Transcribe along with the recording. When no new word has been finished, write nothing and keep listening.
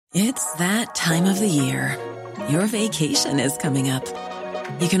It's that time of the year. Your vacation is coming up.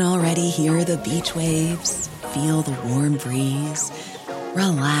 You can already hear the beach waves, feel the warm breeze,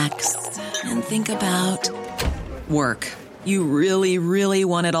 relax, and think about work. You really, really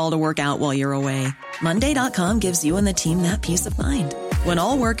want it all to work out while you're away. Monday.com gives you and the team that peace of mind. When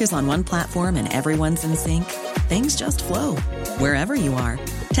all work is on one platform and everyone's in sync, things just flow. Wherever you are,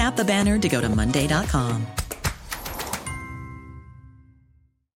 tap the banner to go to Monday.com.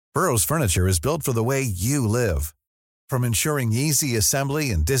 Burrow's furniture is built for the way you live. From ensuring easy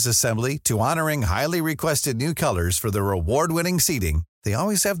assembly and disassembly to honoring highly requested new colors for their award-winning seating, they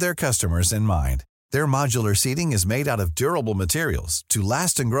always have their customers in mind. Their modular seating is made out of durable materials to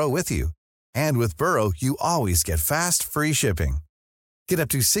last and grow with you. And with Burrow, you always get fast, free shipping. Get up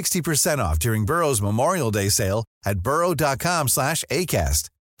to 60% off during Burrow's Memorial Day sale at burrow.com/ACAST.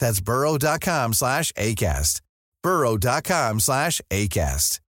 That's burrow.com/ACAST.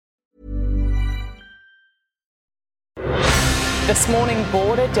 burrow.com/ACAST. This morning,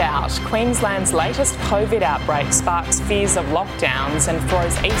 border doubt. Queensland's latest COVID outbreak sparks fears of lockdowns and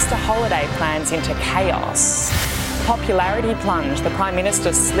throws Easter holiday plans into chaos. Popularity plunge. The Prime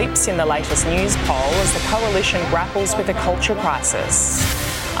Minister slips in the latest news poll as the coalition grapples with a culture crisis.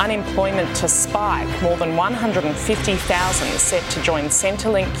 Unemployment to spike. More than 150,000 set to join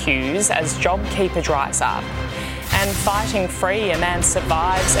Centrelink queues as JobKeeper dries up. And fighting free, a man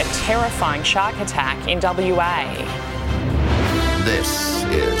survives a terrifying shark attack in WA. This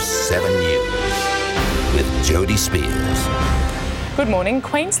is 7 News with Jody Spears. Good morning.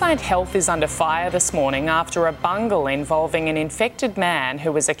 Queensland Health is under fire this morning after a bungle involving an infected man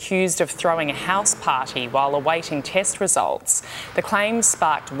who was accused of throwing a house party while awaiting test results. The claims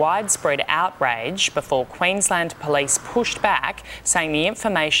sparked widespread outrage before Queensland Police pushed back, saying the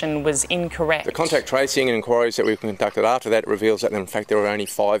information was incorrect. The contact tracing and inquiries that we've conducted after that reveals that in fact there were only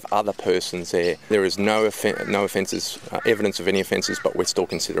 5 other persons there. There is no offences, evidence of any offences, but we're still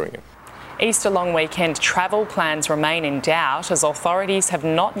considering it. Easter long weekend travel plans remain in doubt as authorities have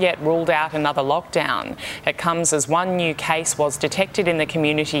not yet ruled out another lockdown. It comes as one new case was detected in the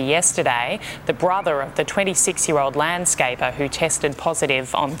community yesterday, the brother of the 26-year-old landscaper who tested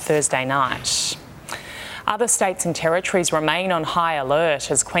positive on Thursday night. Other states and territories remain on high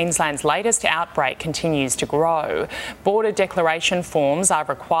alert as Queensland's latest outbreak continues to grow. Border declaration forms are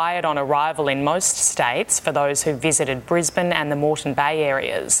required on arrival in most states for those who visited Brisbane and the Moreton Bay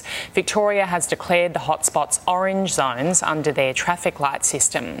areas. Victoria has declared the hotspots orange zones under their traffic light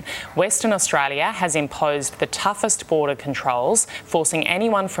system. Western Australia has imposed the toughest border controls, forcing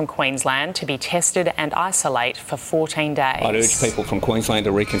anyone from Queensland to be tested and isolate for 14 days. I'd urge people from Queensland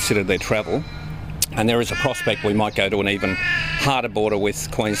to reconsider their travel. And there is a prospect we might go to an even harder border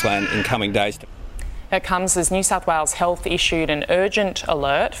with Queensland in coming days. It comes as New South Wales Health issued an urgent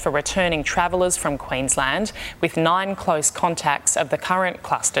alert for returning travellers from Queensland, with 9 close contacts of the current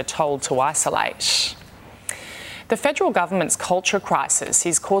cluster told to isolate. The federal government's culture crisis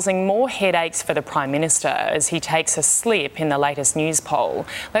is causing more headaches for the Prime Minister as he takes a slip in the latest news poll.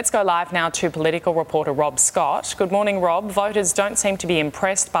 Let's go live now to political reporter Rob Scott. Good morning, Rob. Voters don't seem to be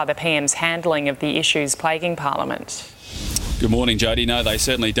impressed by the PM's handling of the issues plaguing Parliament. Good morning, Jody. No, they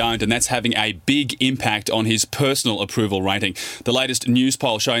certainly don't, and that's having a big impact on his personal approval rating. The latest news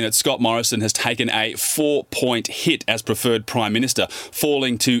poll showing that Scott Morrison has taken a 4-point hit as preferred Prime Minister,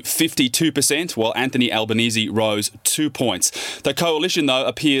 falling to 52%, while Anthony Albanese rose 2 points. The coalition, though,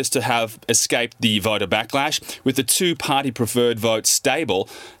 appears to have escaped the voter backlash, with the two-party preferred vote stable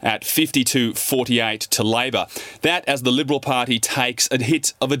at 52-48 to Labor. That as the Liberal Party takes a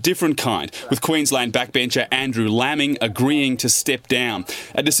hit of a different kind, with Queensland backbencher Andrew Laming agreeing to step down.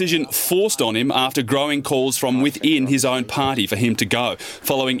 A decision forced on him after growing calls from within his own party for him to go,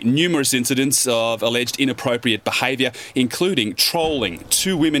 following numerous incidents of alleged inappropriate behaviour, including trolling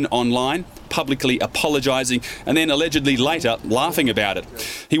 2 women online, publicly apologising and then allegedly later laughing about it.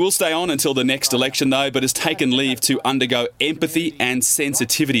 He will stay on until the next election though, but has taken leave to undergo empathy and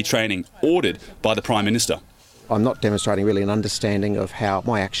sensitivity training ordered by the Prime Minister. I'm not demonstrating really an understanding of how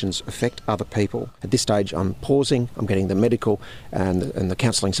my actions affect other people. At this stage, I'm pausing, I'm getting the medical and the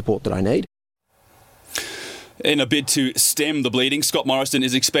counselling support that I need. In a bid to stem the bleeding, Scott Morrison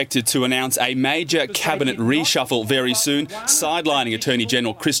is expected to announce a major cabinet reshuffle very soon, sidelining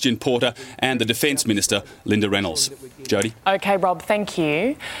Attorney-General Christian Porter and the Defence Minister, Linda Reynolds. Jody? OK, Rob, thank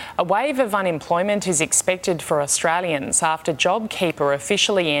you. A wave of unemployment is expected for Australians after JobKeeper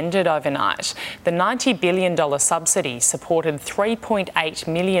officially ended overnight. The $90 billion subsidy supported 3.8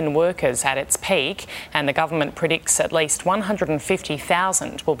 million workers at its peak, and the government predicts at least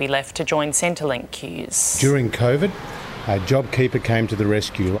 150,000 will be left to join Centrelink queues. During COVID, JobKeeper came to the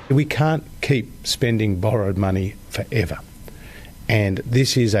rescue. We can't keep spending borrowed money forever. And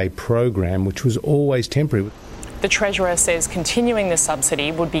this is a program which was always temporary. The Treasurer says continuing the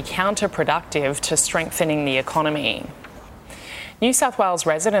subsidy would be counterproductive to strengthening the economy. New South Wales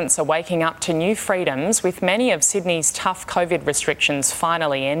residents are waking up to new freedoms, with many of Sydney's tough COVID restrictions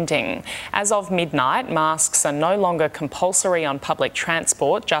finally ending. As of midnight, masks are no longer compulsory on public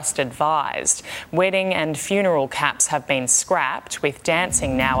transport, just advised. Wedding and funeral caps have been scrapped, with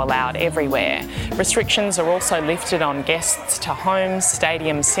dancing now allowed everywhere. Restrictions are also lifted on guests to homes,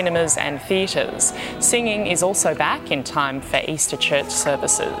 stadiums, cinemas and theatres. Singing is also back in time for Easter church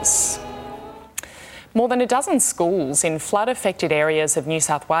services. More than a dozen schools in flood-affected areas of New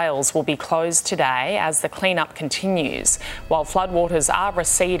South Wales will be closed today as the clean-up continues. While floodwaters are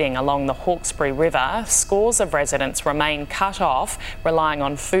receding along the Hawkesbury River, scores of residents remain cut off, relying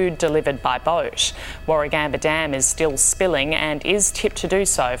on food delivered by boat. Warragamba Dam is still spilling and is tipped to do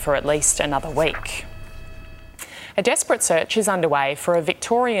so for at least another week. A desperate search is underway for a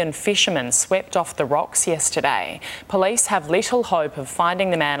Victorian fisherman swept off the rocks yesterday. Police have little hope of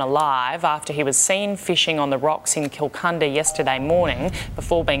finding the man alive after he was seen fishing on the rocks in Kilcunda yesterday morning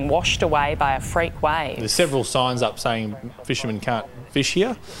before being washed away by a freak wave. There's several signs up saying fishermen can't fish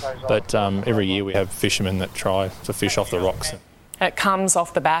here, but every year we have fishermen that try to fish off the rocks. It comes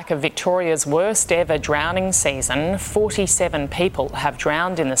off the back of Victoria's worst ever drowning season. 47 people have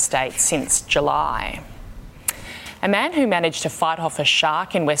drowned in the state since July. A man who managed to fight off a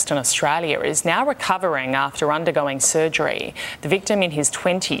shark in Western Australia is now recovering after undergoing surgery. The victim in his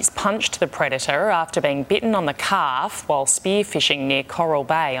 20s punched the predator after being bitten on the calf while spearfishing near Coral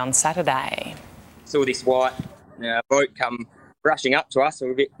Bay on Saturday. Saw this white boat come rushing up to us. We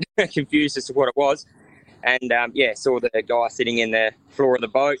were a bit confused as to what it was. And saw the guy sitting in the floor of the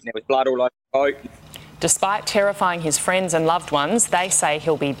boat and there was blood all over the boat. Despite terrifying his friends and loved ones, they say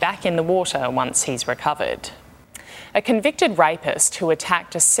he'll be back in the water once he's recovered. A convicted rapist who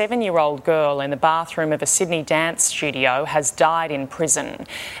attacked a 7-year-old girl in the bathroom of a Sydney dance studio has died in prison.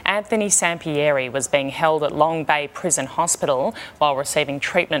 Anthony Sampieri was being held at Long Bay Prison Hospital while receiving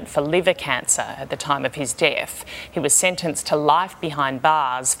treatment for liver cancer at the time of his death. He was sentenced to life behind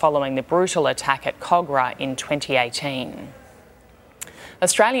bars following the brutal attack at Kogarah in 2018.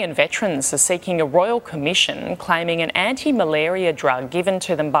 Australian veterans are seeking a royal commission claiming an anti-malaria drug given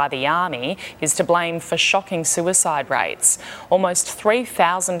to them by the Army is to blame for shocking suicide rates. Almost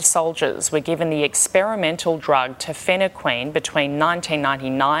 3,000 soldiers were given the experimental drug tefenoquine between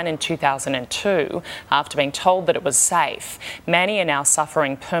 1999 and 2002 after being told that it was safe. Many are now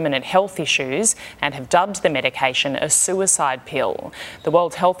suffering permanent health issues and have dubbed the medication a suicide pill. The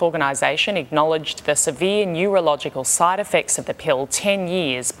World Health Organisation acknowledged the severe neurological side effects of the pill 10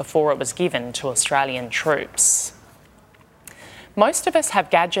 years before it was given to Australian troops. Most of us have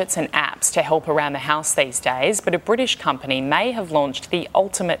gadgets and apps to help around the house these days, but a British company may have launched the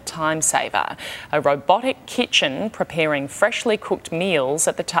ultimate time saver, a robotic kitchen preparing freshly cooked meals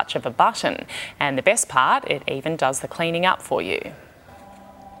at the touch of a button. And the best part, it even does the cleaning up for you.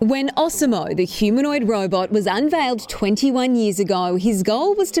 When Osimo, the humanoid robot, was unveiled 21 years ago, his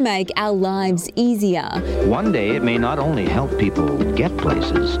goal was to make our lives easier. One day it may not only help people get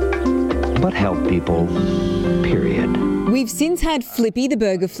places, but help people, period. We've since had Flippy the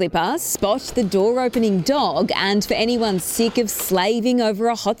burger flipper, Spot the door-opening dog, and for anyone sick of slaving over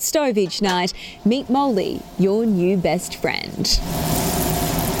a hot stove each night, meet Molly, your new best friend.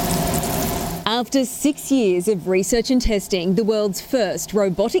 After 6 years of research and testing, the world's first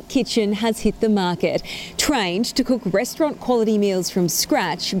robotic kitchen has hit the market. Trained to cook restaurant-quality meals from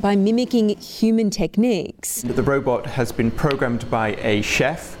scratch by mimicking human techniques. The robot has been programmed by a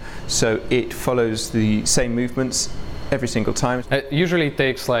chef, so it follows the same movements every single time. It usually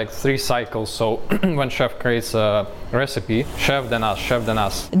takes like 3 cycles, so when chef creates a recipe, chef then us, chef then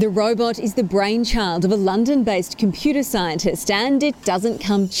us. The robot is the brainchild of a London-based computer scientist, and it doesn't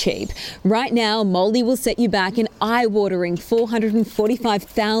come cheap. Right now, Molly will set you back an eye-watering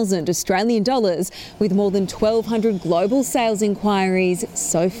 445,000 Australian dollars, with more than 1,200 global sales inquiries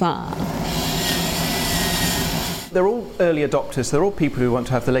so far. They're all early adopters, they're all people who want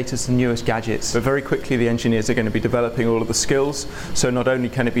to have the latest and newest gadgets. But very quickly the engineers are going to be developing all of the skills, so not only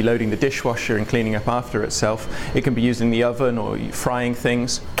can it be loading the dishwasher and cleaning up after itself, it can be used in the oven or frying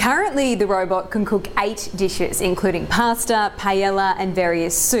things. Currently the robot can cook 8 dishes, including pasta, paella and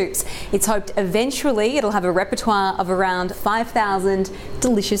various soups. It's hoped eventually it'll have a repertoire of around 5,000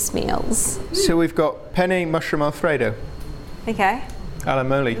 delicious meals. So we've got penne mushroom alfredo. Okay. Alla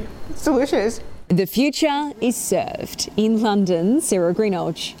moli. It's delicious. The future is served. In London, Sarah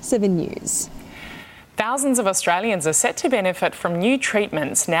Greenoge, 7 News. Thousands of Australians are set to benefit from new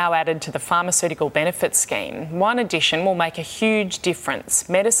treatments now added to the Pharmaceutical Benefits Scheme. One addition will make a huge difference: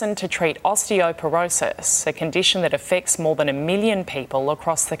 medicine to treat osteoporosis, a condition that affects more than 1 million people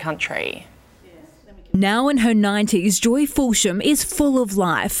across the country. Now in her 90s, Joy Fulsham is full of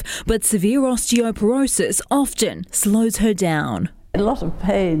life, but severe osteoporosis often slows her down. A lot of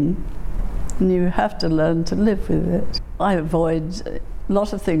pain, and you have to learn to live with it. I avoid a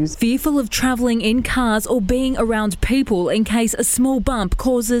lot of things. Fearful of travelling in cars or being around people in case a small bump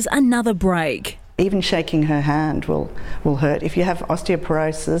causes another break. Even shaking her hand will hurt. If you have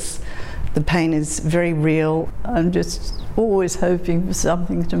osteoporosis, the pain is very real. I'm just always hoping for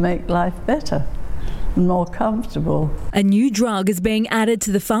something to make life better and more comfortable. A new drug is being added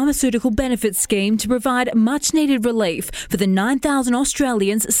to the Pharmaceutical Benefits Scheme to provide much-needed relief for the 9,000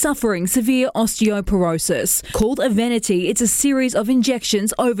 Australians suffering severe osteoporosis. Called Evenity, it's a series of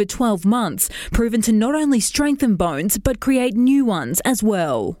injections over 12 months, proven to not only strengthen bones but create new ones as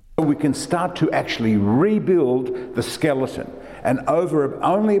well. We can start to actually rebuild the skeleton, and over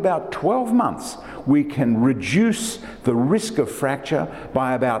only about 12 months we can reduce the risk of fracture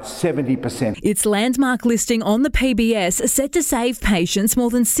by about 70%. Its landmark listing on the PBS is set to save patients more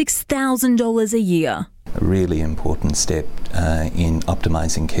than $6,000 a year. A really important step in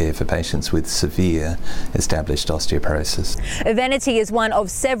optimising care for patients with severe established osteoporosis. Evenity is one of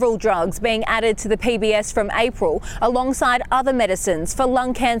several drugs being added to the PBS from April, alongside other medicines for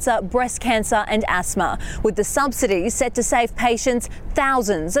lung cancer, breast cancer and asthma, with the subsidies set to save patients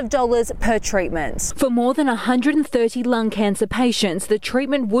thousands of dollars per treatment. For more than 130 lung cancer patients, the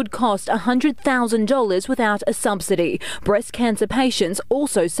treatment would cost $100,000 without a subsidy. Breast cancer patients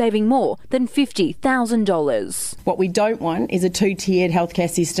also saving more than $50,000. What we don't want is a two-tiered healthcare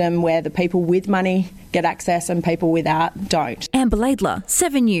system where the people with money get access and people without don't. Amber Laidler,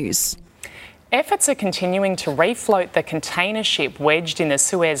 7 News. Efforts are continuing to refloat the container ship wedged in the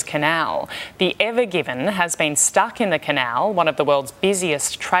Suez Canal. The Ever Given has been stuck in the canal, one of the world's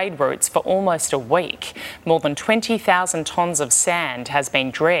busiest trade routes, for almost a week. More than 20,000 tonnes of sand has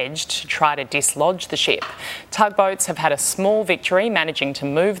been dredged to try to dislodge the ship. Tugboats have had a small victory, managing to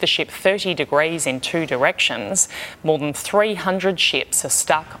move the ship 30 degrees in 2 directions. More than 300 ships are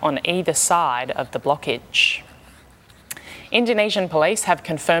stuck on either side of the blockage. Indonesian police have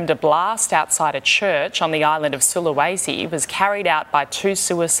confirmed a blast outside a church on the island of Sulawesi was carried out by 2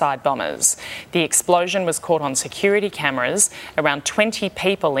 suicide bombers. The explosion was caught on security cameras. Around 20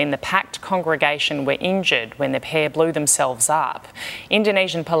 people in the packed congregation were injured when the pair blew themselves up.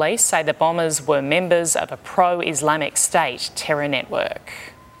 Indonesian police say the bombers were members of a pro-Islamic State terror network.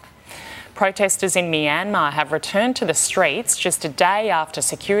 Protesters in Myanmar have returned to the streets just a day after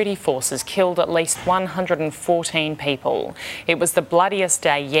security forces killed at least 114 people. It was the bloodiest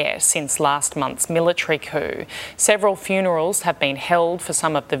day yet since last month's military coup. Several funerals have been held for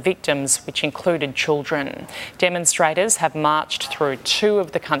some of the victims, which included children. Demonstrators have marched through 2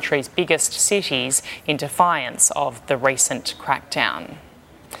 of the country's biggest cities in defiance of the recent crackdown.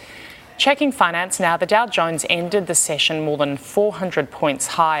 Checking finance now, the Dow Jones ended the session more than 400 points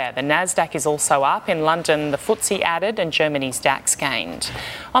higher. The Nasdaq is also up. In London, the FTSE added and Germany's DAX gained.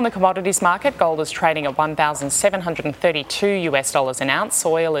 On the commodities market, gold is trading at $1,732 an ounce.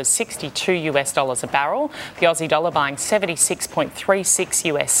 Oil is $62 a barrel. The Aussie dollar buying 76.36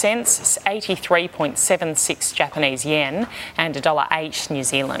 US cents, 83.76 Japanese yen, and $1.08 New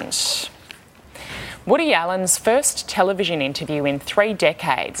Zealand. Woody Allen's first television interview in 3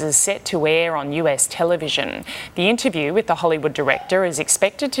 decades is set to air on US television. The interview with the Hollywood director is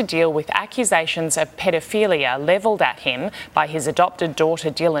expected to deal with accusations of pedophilia levelled at him by his adopted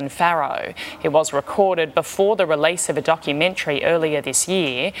daughter Dylan Farrow. It was recorded before the release of a documentary earlier this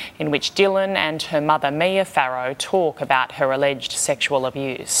year in which Dylan and her mother Mia Farrow talk about her alleged sexual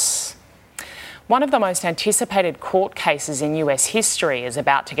abuse. One of the most anticipated court cases in US history is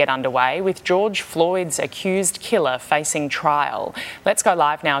about to get underway, with George Floyd's accused killer facing trial. Let's go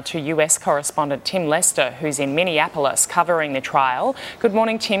live now to US correspondent Tim Lester, who's in Minneapolis covering the trial. Good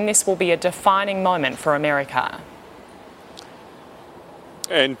morning, Tim. This will be a defining moment for America.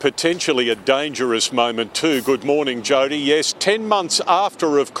 And potentially a dangerous moment too. Good morning, Jody. Yes, 10 months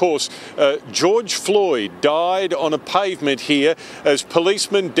after, of course, George Floyd died on a pavement here as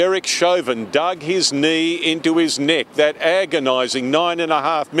policeman Derek Chauvin dug his knee into his neck. That agonising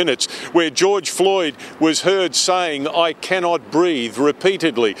 9.5 minutes where George Floyd was heard saying, "I cannot breathe,"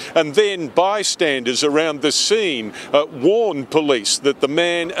 repeatedly. And then bystanders around the scene warned police that the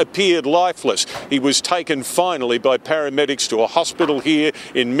man appeared lifeless. He was taken finally by paramedics to a hospital here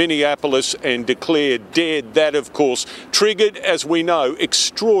in Minneapolis and declared dead. That, of course, triggered, as we know,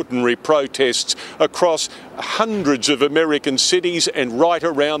 extraordinary protests across hundreds of American cities and right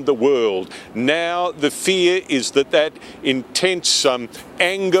around the world. Now the fear is that intense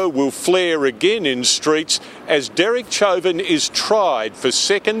anger will flare again in streets as Derek Chauvin is tried for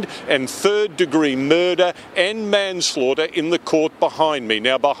second and third degree murder and manslaughter in the court behind me.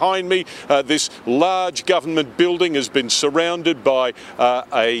 Now behind me, this large government building has been surrounded by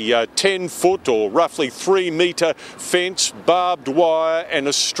a 10-foot or roughly 3-metre fence, barbed wire and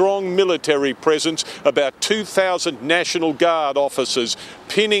a strong military presence, about 2,000 National Guard officers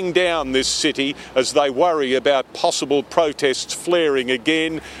pinning down this city as they worry about possible protests flaring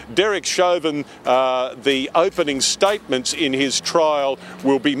again. Derek Chauvin, the opening statements in his trial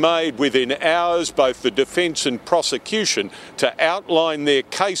will be made within hours, both the defence and prosecution, to outline their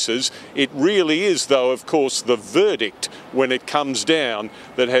cases. It really is, though, of course, the verdict when it comes down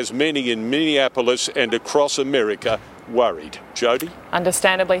that has many in Minneapolis and across America worried. Jody?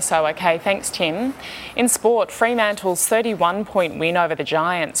 Understandably so. OK, thanks, Tim. In sport, Fremantle's 31-point win over the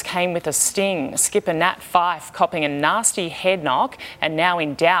Giants came with a sting. Skipper Nat Fyfe copping a nasty head knock and now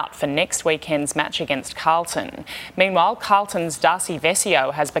in doubt for next weekend's match against Carlton. Meanwhile, Carlton's Darcy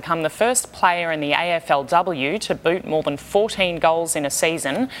Vescio has become the first player in the AFLW to boot more than 14 goals in a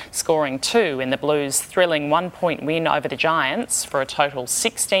season, scoring 2 in the Blues' thrilling 1-point win over the Giants for a total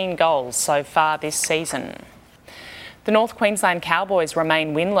 16 goals so far this season. The North Queensland Cowboys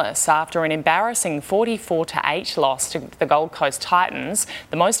remain winless after an embarrassing 44-8 loss to the Gold Coast Titans,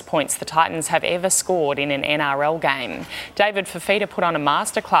 the most points the Titans have ever scored in an NRL game. David Fifita put on a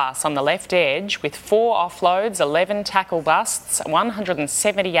masterclass on the left edge with 4 offloads, 11 tackle busts,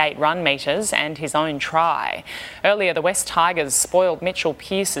 178 run metres and his own try. Earlier, the West Tigers spoiled Mitchell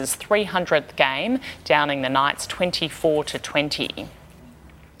Pearce's 300th game, downing the Knights 24-20.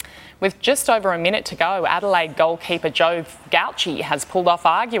 With just over a minute to go, Adelaide goalkeeper Joe Gauci has pulled off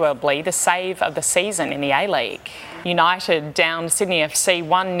arguably the save of the season in the A-League. United downed Sydney FC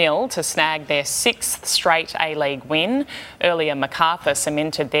 1-0 to snag their 6th straight A-League win. Earlier, Macarthur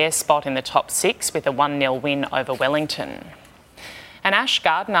cemented their spot in the top 6 with a 1-0 win over Wellington. An Ash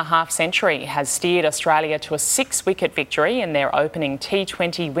Gardner half-century has steered Australia to a 6-wicket victory in their opening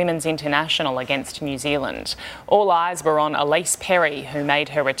T20 Women's International against New Zealand. All eyes were on Elise Perry, who made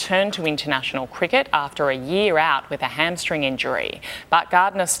her return to international cricket after a year out with a hamstring injury. But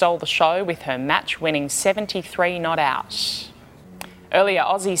Gardner stole the show with her match-winning 73 not out. Earlier,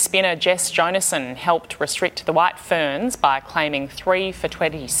 Aussie spinner Jess Jonassen helped restrict the White Ferns by claiming 3 for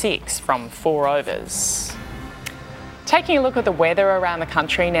 26 from 4 overs. Taking a look at the weather around the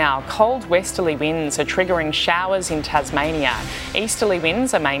country now, cold westerly winds are triggering showers in Tasmania. Easterly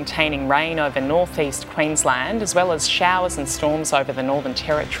winds are maintaining rain over northeast Queensland, as well as showers and storms over the Northern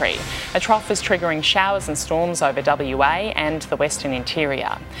Territory. A trough is triggering showers and storms over WA and the Western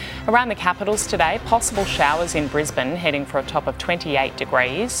Interior. Around the capitals today, possible showers in Brisbane, heading for a top of 28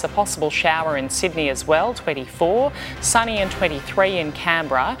 degrees. A possible shower in Sydney as well, 24. Sunny and 23 in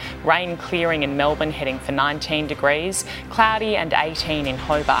Canberra. Rain clearing in Melbourne, heading for 19 degrees. Cloudy and 18 in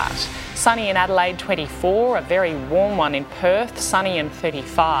Hobart. Sunny in Adelaide, 24, a very warm one in Perth, sunny and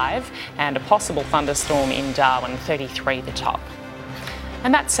 35, and a possible thunderstorm in Darwin, 33 the top.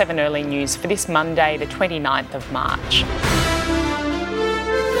 And that's 7 Early News for this Monday, the 29th of March.